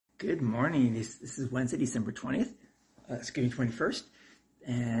Good morning. This is Wednesday, December 20th, 21st.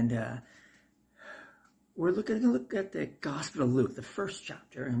 And we're going to look at the Gospel of Luke, the first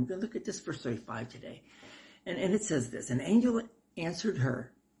chapter. And we're going to look at this verse 35 today. And it says this: an angel answered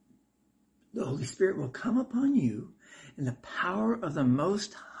her, "The Holy Spirit will come upon you, and the power of the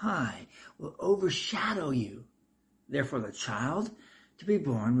Most High will overshadow you. Therefore, the child to be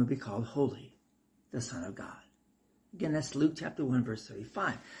born will be called Holy, the Son of God." Again, that's Luke chapter 1, verse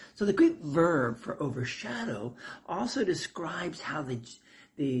 35. So the Greek verb for overshadow also describes how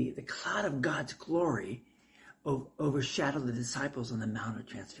the cloud of God's glory overshadowed the disciples on the Mount of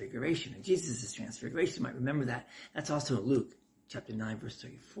Transfiguration. And Jesus' transfiguration, you might remember that. That's also in Luke chapter 9, verse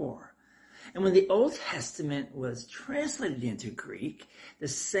 34. And when the Old Testament was translated into Greek, the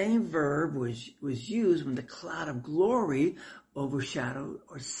same verb was used when the cloud of glory overshadowed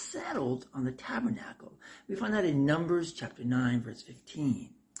or settled on the tabernacle. We find that in Numbers chapter 9, verse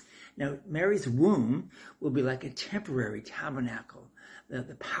 15. Now, Mary's womb will be like a temporary tabernacle.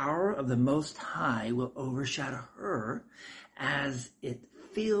 The power of the Most High will overshadow her as it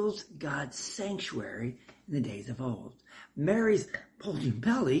fills God's sanctuary in the days of old. Mary's bulging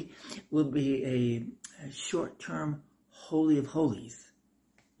belly will be a short-term holy of holies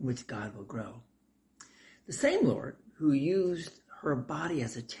in which God will grow. The same Lord who used her body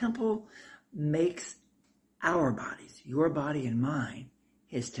as a temple makes our bodies, your body and mine,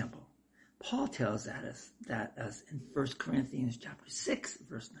 his temple. Paul tells us in 1 Corinthians chapter 6,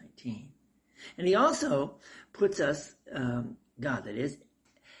 verse 19. And he also puts us, God that is,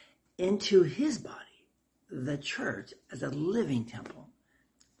 into his body, the church, as a living temple.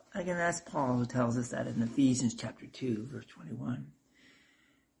 Again, that's Paul who tells us that in Ephesians chapter 2, verse 21.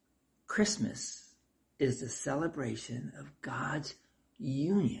 Christmas is the celebration of God's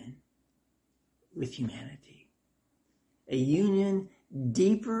union with humanity. A union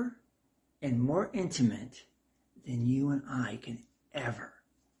deeper and more intimate than you and I can ever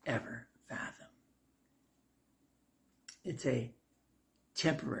fathom. It's a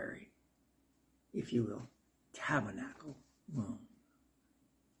temporary, if you will, tabernacle womb.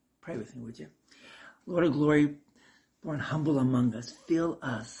 Pray with me, would you? Lord of glory, born humble among us, fill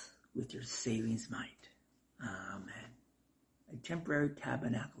us with your saving might. Amen. A temporary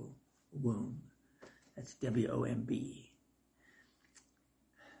tabernacle womb. That's W-O-M-B.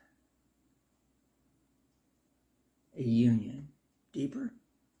 A union deeper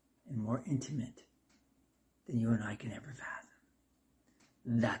and more intimate than you and I can ever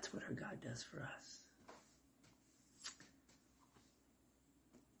fathom. That's what our God does for us.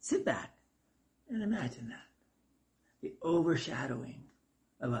 Sit back and imagine that. The overshadowing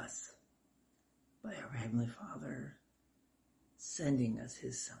of us by our Heavenly Father sending us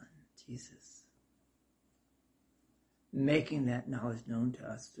his Son, Jesus. Making that knowledge known to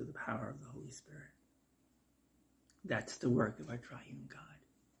us through the power of the Holy Spirit. That's the work of our triune God.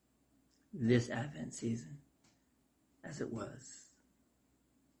 This Advent season, as it was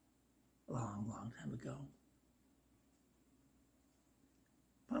a long, long time ago.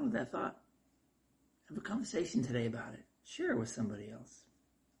 Follow that thought. Have a conversation today about it. Share it with somebody else.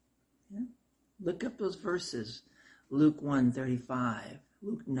 Yeah? Look up those verses. Luke 1:35,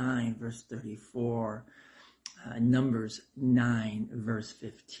 Luke 9, verse 34, Numbers 9, verse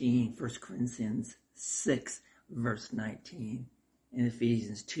 15, 1 Corinthians 6, verse 19, and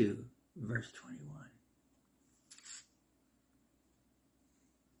Ephesians 2, verse 21.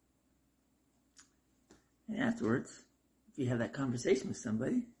 And afterwards, if you have that conversation with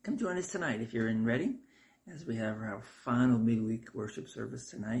somebody, come join us tonight if you're in Reading, as we have our final midweek worship service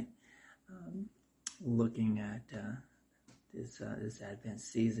tonight, looking at this Advent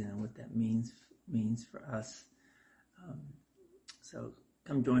season and what that means for us. So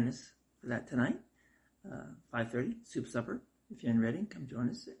come join us for that tonight. 5:30, soup supper. If you're in Reading, come join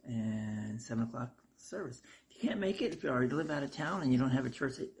us, and 7 o'clock service. If you can't make it, if you already live out of town and you don't have a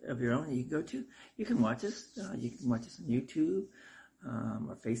church of your own that you can go to, you can watch us. You can watch us on YouTube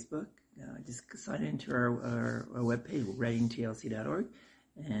or Facebook. Just sign into our webpage, readingtlc.org,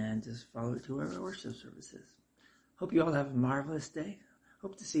 and just follow it to our worship services. Hope you all have a marvelous day.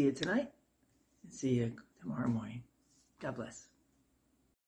 Hope to see you tonight and see you tomorrow morning. God bless.